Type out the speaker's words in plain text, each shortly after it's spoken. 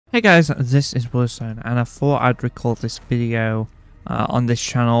Hey guys, this is Bluestone, and I thought I'd record this video on this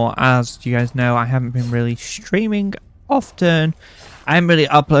channel. As you guys know, I haven't been really streaming often. I haven't really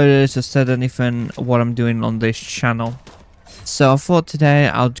uploaded or said anything what I'm doing on this channel. So I thought today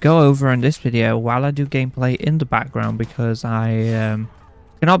I'll go over in this video while I do gameplay in the background, because I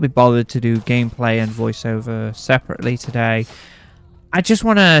cannot be bothered to do gameplay and voiceover separately today. I just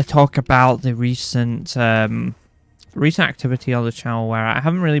want to talk about the recent activity on the channel where I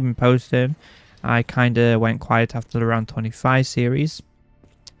haven't really been posting. I kind of went quiet after the round 25 series.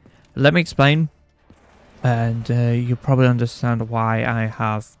 Let me explain, and you'll probably understand why I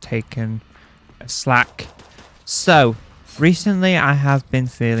have taken a slack. So recently I have been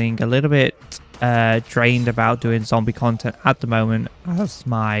feeling a little bit drained about doing zombie content at the moment, as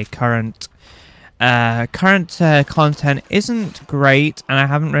my current content isn't great and I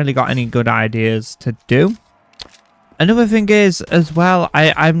haven't really got any good ideas to do. Another thing is, as well,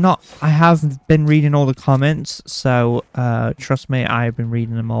 I have been reading all the comments, so trust me, I've been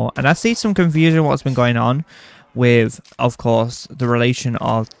reading them all, and I see some confusion what's been going on with, of course, the relation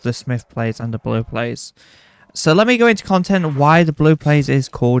of the Smith Plays and the Blue Plays. So let me go into content why the Blue Plays is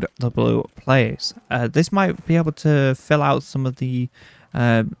called the Blue Plays. This might be able to fill out some of the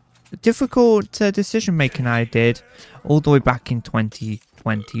difficult decision making I did all the way back in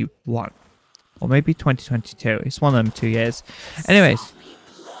 2021. Or maybe 2022. It's one of them 2 years. Anyways,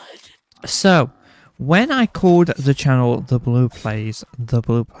 so when I called the channel The Blue Plays,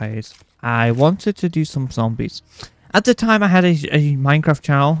 I wanted to do some zombies. At the time, I had a Minecraft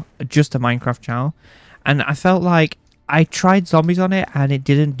channel, just a Minecraft channel, and I felt like I tried zombies on it and it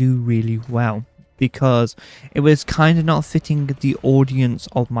didn't do really well because it was kind of not fitting the audience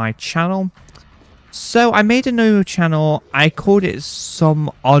of my channel. So I made a new channel. I called it some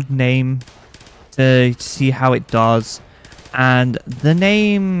odd name to see how it does, and the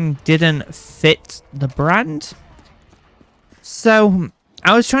name didn't fit the brand, so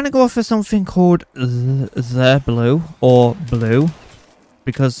I was trying to go for something called The Blue, or Blue,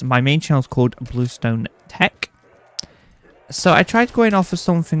 because my main channel is called Bluestone Tech. So I tried going off of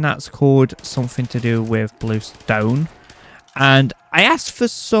something that's called something to do with Bluestone, and I asked for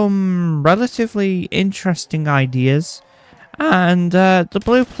some relatively interesting ideas. And the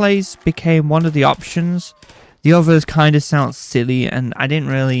Blue Plays became one of the options. The others kind of sound silly and I didn't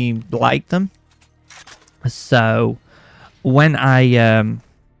really like them. So when I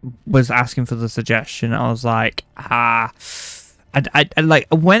was asking for the suggestion, I was like, I like,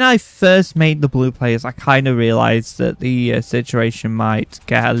 when I first made the Blue Plays, I kind of realized that the situation might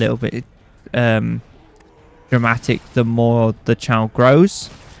get a little bit dramatic the more the channel grows.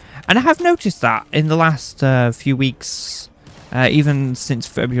 And I have noticed that in the last few weeks. Even since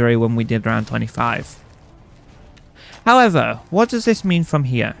February when we did round 25. However, what does this mean from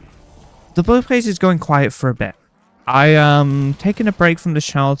here? The Blue Plays is going quiet for a bit. I am taking a break from the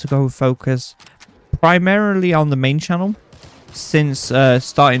channel to go focus primarily on the main channel, since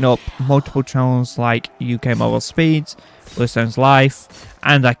starting up multiple channels like UK Mobile Speeds, Bluestone's Life,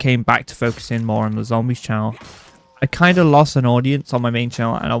 and I came back to focusing more on the Zombies channel. I kind of lost an audience on my main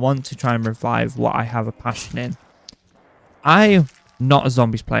channel and I want to try and revive what I have a passion in. I'm not a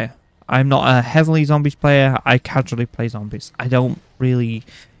zombies player. I'm not a heavily zombies player. I casually play zombies. I don't really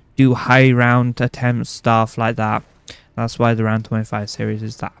do high round attempts, stuff like that. That's why the round 25 series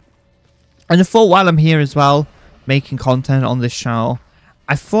is that. And I thought while I'm here as well, making content on this channel,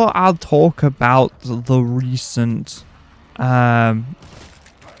 I thought I'll talk about the recent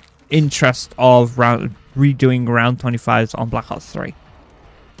interest of redoing round 25s on Black Ops 3.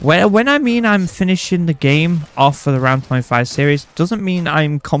 When I mean I'm finishing the game off for the round 25 series, doesn't mean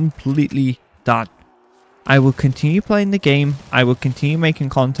I'm completely done. I will continue playing the game. I will continue making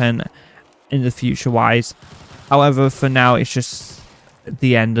content in the future wise. However, for now, it's just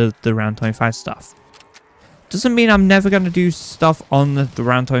the end of the round 25 stuff. Doesn't mean I'm never going to do stuff on the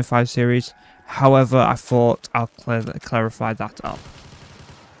round 25 series. However, I thought I'll clarify that up.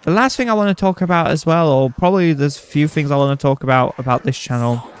 The last thing I want to talk about as well, or probably there's a few things I want to talk about this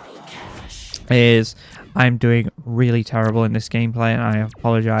channel, is I'm doing really terrible in this gameplay, and I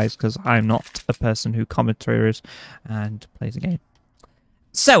apologize because I'm not a person who commentaries and plays a game.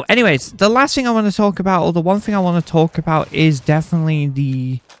 So anyways, the last thing I want to talk about, or the one thing I want to talk about, is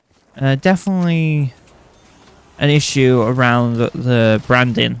definitely an issue around the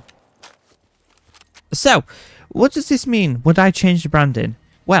branding. So what does this mean? Would I change the branding?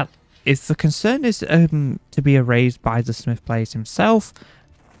 Well, if the concern is to be erased by the Smith Plays himself,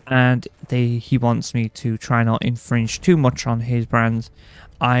 and he wants me to try not infringe too much on his brand,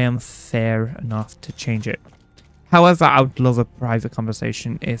 I am fair enough to change it. However, I would love a private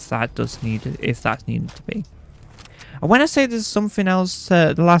conversation if that's needed to be. And when I say there's something else,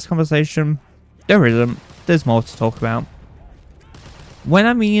 the last conversation, there isn't. There's more to talk about. When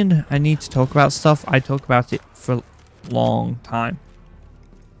I mean I need to talk about stuff, I talk about it for a long time.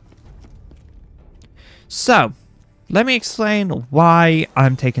 So, let me explain why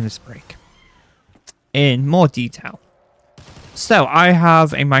I'm taking this break in more detail. So, I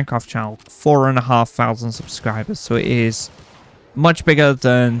have a Minecraft channel, 4,500 subscribers, so it is much bigger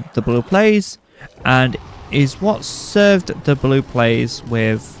than TheBluePlays, and is what served TheBluePlays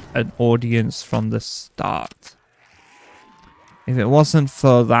with an audience from the start. If it wasn't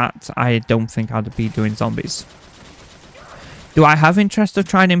for that, I don't think I'd be doing zombies. Do I have interest of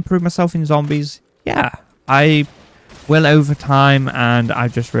trying to improve myself in zombies? Yeah, I will over time, and I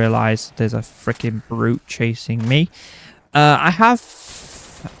just realized there's a freaking brute chasing me. I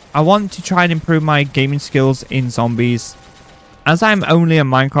want to try and improve my gaming skills in zombies. As I'm only a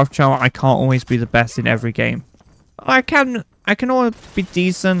Minecraft channel, I can't always be the best in every game. I can always be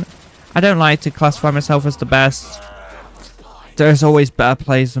decent. I don't like to classify myself as the best. There's always better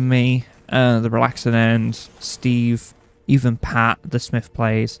players than me. The Relaxing End, Steve, even Pat, the Smith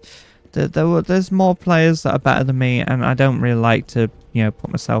plays. There's more players that are better than me, and I don't really like to, put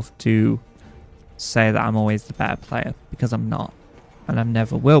myself to say that I'm always the better player, because I'm not, and I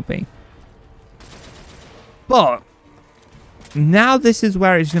never will be. But now this is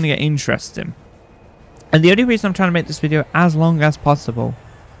where it's going to get interesting, and the only reason I'm trying to make this video as long as possible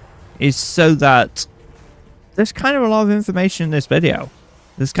is so that there's kind of a lot of information in this video.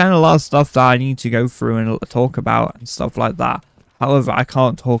 There's kind of a lot of stuff that I need to go through and talk about and stuff like that. However, I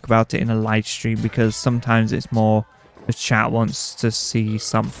can't talk about it in a live stream because sometimes it's more the chat wants to see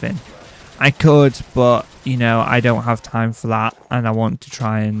something. I could, but, I don't have time for that, and I want to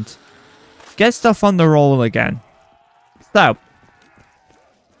try and get stuff on the roll again. So,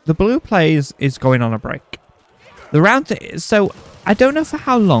 TheBluePlays is going on a break. So, I don't know for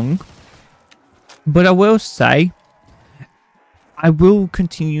how long, but I will say I will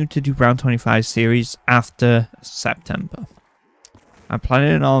continue to do Round 25 series after September. I'm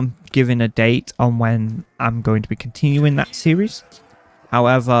planning on giving a date on when I'm going to be continuing that series.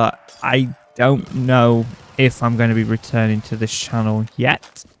 However, I don't know if I'm going to be returning to this channel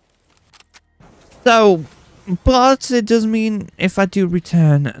yet. So, but it does mean if I do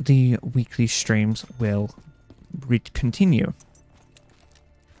return, the weekly streams will continue.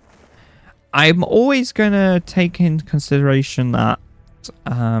 I'm always going to take into consideration that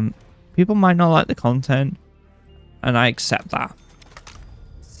people might not like the content, and I accept that.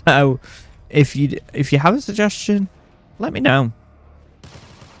 So, if you have a suggestion, let me know.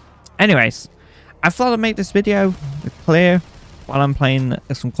 Anyways, I thought I'd make this video clear while I'm playing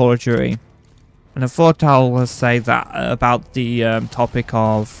some Call of Duty, and I thought I'll say that about the topic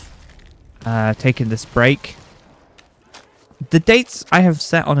of taking this break. The dates I have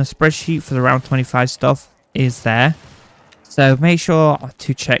set on a spreadsheet for the Round 25 stuff is there, so make sure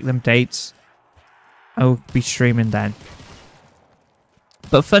to check them dates. I will be streaming then.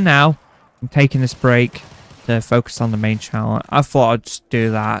 But for now, I'm taking this break to focus on the main channel. I thought I'd just do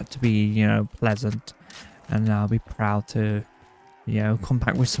that to be, pleasant, and I'll be proud to, come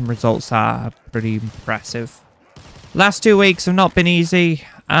back with some results that are pretty impressive. Last 2 weeks have not been easy,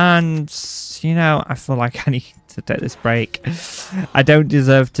 and, I feel like I need to take this break. I don't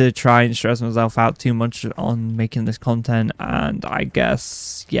deserve to try and stress myself out too much on making this content, and I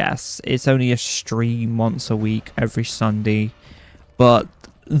guess, yes, it's only a stream once a week, every Sunday, but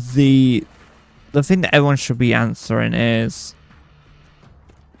the thing that everyone should be answering is,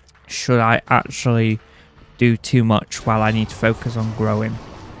 should I actually do too much while I need to focus on growing?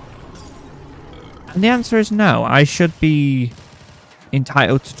 And the answer is no. I should be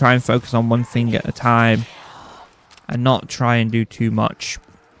entitled to try and focus on one thing at a time and not try and do too much.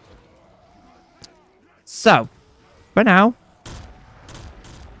 So, for now,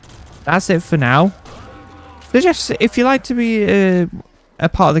 that's it for now. Suggest if you like to be a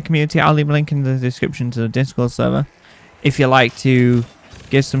part of the community, I'll leave a link in the description to the Discord server. If you like to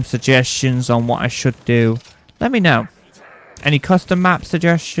give some suggestions on what I should do, let me know. Any custom map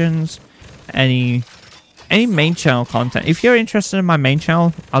suggestions, any main channel content. If you're interested in my main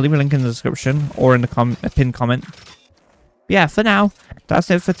channel, I'll leave a link in the description or in the pinned comment. Yeah, for now, that's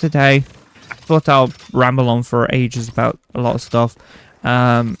it for today. I thought I'll ramble on for ages about a lot of stuff.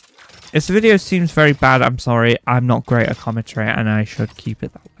 If the video seems very bad, I'm sorry. I'm not great at commentary, and I should keep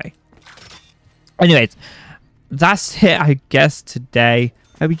it that way. Anyways, that's it, I guess, today.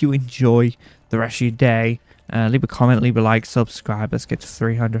 Hope you enjoy the rest of your day. Leave a comment, leave a like, subscribe. Let's get to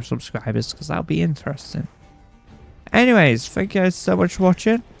 300 subscribers, because that'll be interesting. Anyways, thank you guys so much for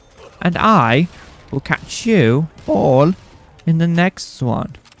watching. And I will catch you all in the next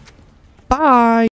one. Bye!